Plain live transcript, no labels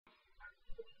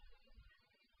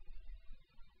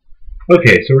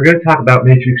Okay, so we're going to talk about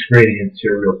matrix gradients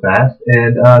here real fast,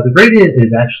 and the gradient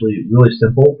is actually really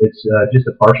simple. It's just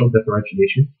a partial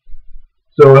differentiation.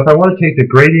 So if I want to take the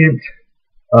gradient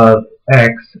of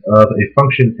x of a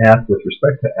function f with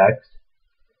respect to x,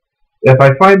 if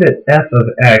I find that f of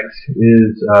x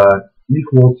is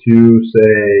equal to,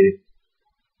 say,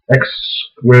 x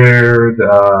squared,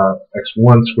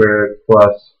 x1 squared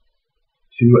plus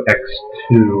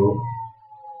 2x2,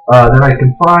 then I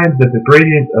can find that the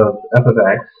gradient of f of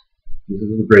x, this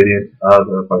is the gradient of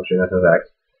a function f of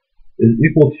x, is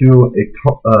equal to a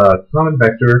common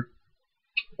vector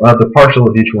of the partial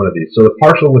of each one of these. So the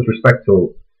partial with respect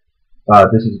to,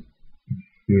 this is,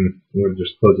 we'll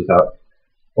just close this out.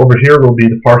 Over here will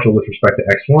be the partial with respect to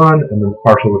x1, and then the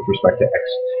partial with respect to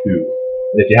x2.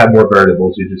 And if you have more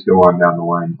variables, you just go on down the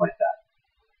line like that.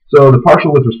 So the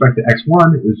partial with respect to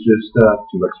x1 is just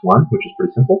 2x1, which is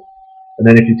pretty simple. And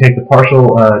then if you take the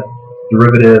partial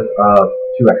derivative of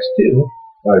 2x2,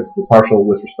 the partial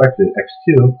with respect to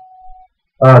x2,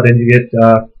 then you get 2.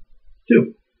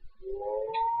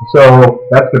 So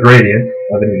that's the gradient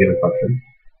of any given function.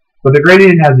 But the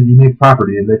gradient has a unique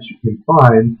property in that you can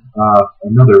find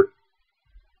another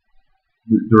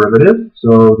derivative.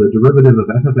 So the derivative of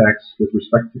f of x with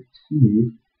respect to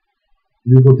t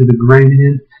is equal to the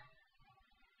gradient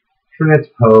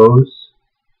transpose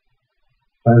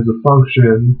times the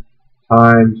function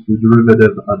times the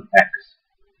derivative of x.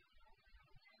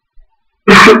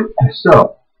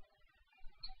 So,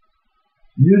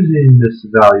 using this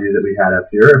value that we had up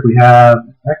here, if we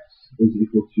have x is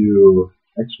equal to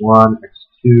x1,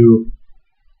 x2,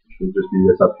 which would just be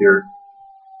this up here,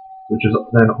 which is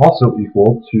then also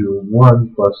equal to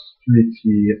 1 plus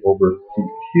 3t over t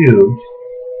cubed,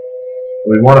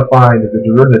 we want to find the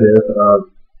derivative of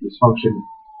this function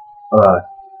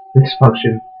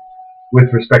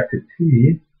with respect to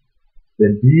t,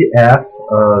 then df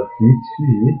of dt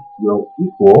will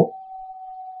equal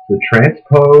the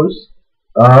transpose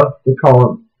of the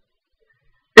column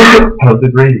of the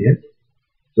gradient.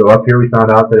 So up here we found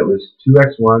out that it was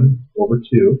 2x1 over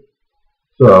 2.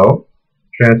 So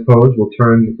transpose will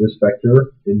turn this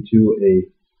vector into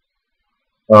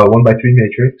a 1 by 3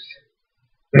 matrix.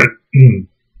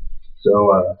 So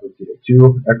let's see,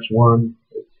 2x1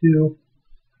 by 2,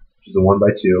 which is a 1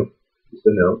 by 2, just a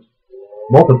note,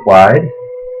 multiplied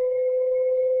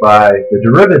by the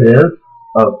derivative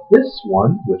of this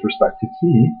one with respect to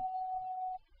t,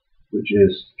 which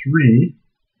is 3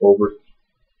 over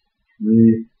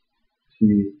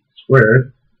 3t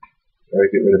squared. Gotta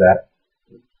get rid of that.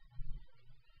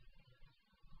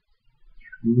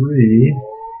 3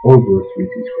 over 3t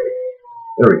squared.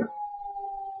 There we go.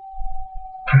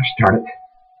 Gosh darn it.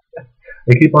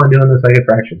 I keep on doing this like a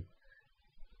fraction.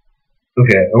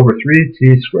 Okay, over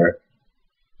 3t squared.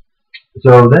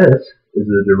 So this is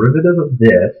the derivative of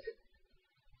this,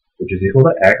 which is equal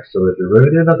to x. So the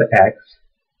derivative of x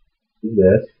is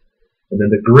this. And then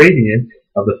the gradient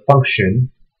of the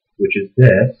function, which is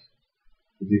this,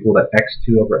 is equal to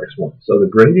x2 over x1. So the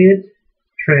gradient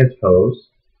transpose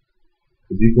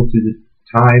is equal to the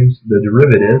times the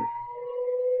derivative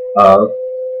of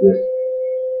this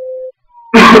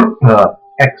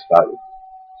x value.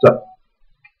 So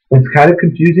it's kind of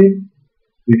confusing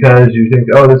because you think,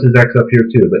 oh, this is x up here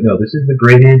too. But no, this is the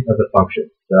gradient of the function.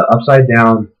 The upside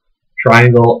down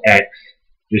triangle x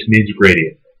just means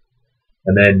gradient.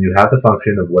 And then you have the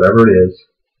function of whatever it is.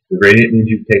 The gradient means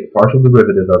you take the partial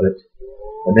derivative of it.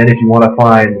 And then if you want to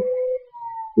find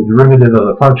the derivative of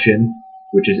a function,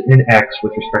 which is in x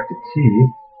with respect to t,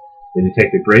 then you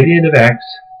take the gradient of x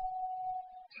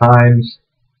times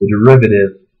the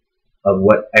derivative of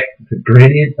what x, the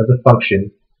gradient of the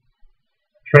function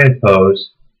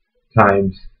transpose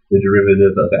times the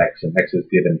derivative of x, and x is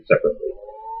given separately,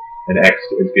 and x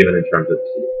is given in terms of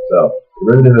t. So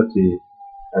derivative of t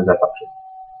times that function,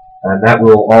 and that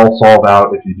will all solve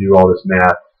out if you do all this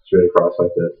math straight across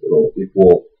like this. It'll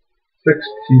equal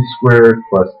 6t squared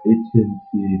plus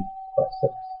 18t plus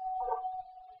 6.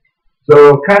 So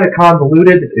kind of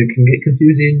convoluted. It can get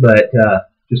confusing, but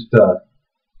just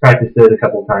practice it a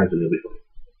couple of times and you'll be fine.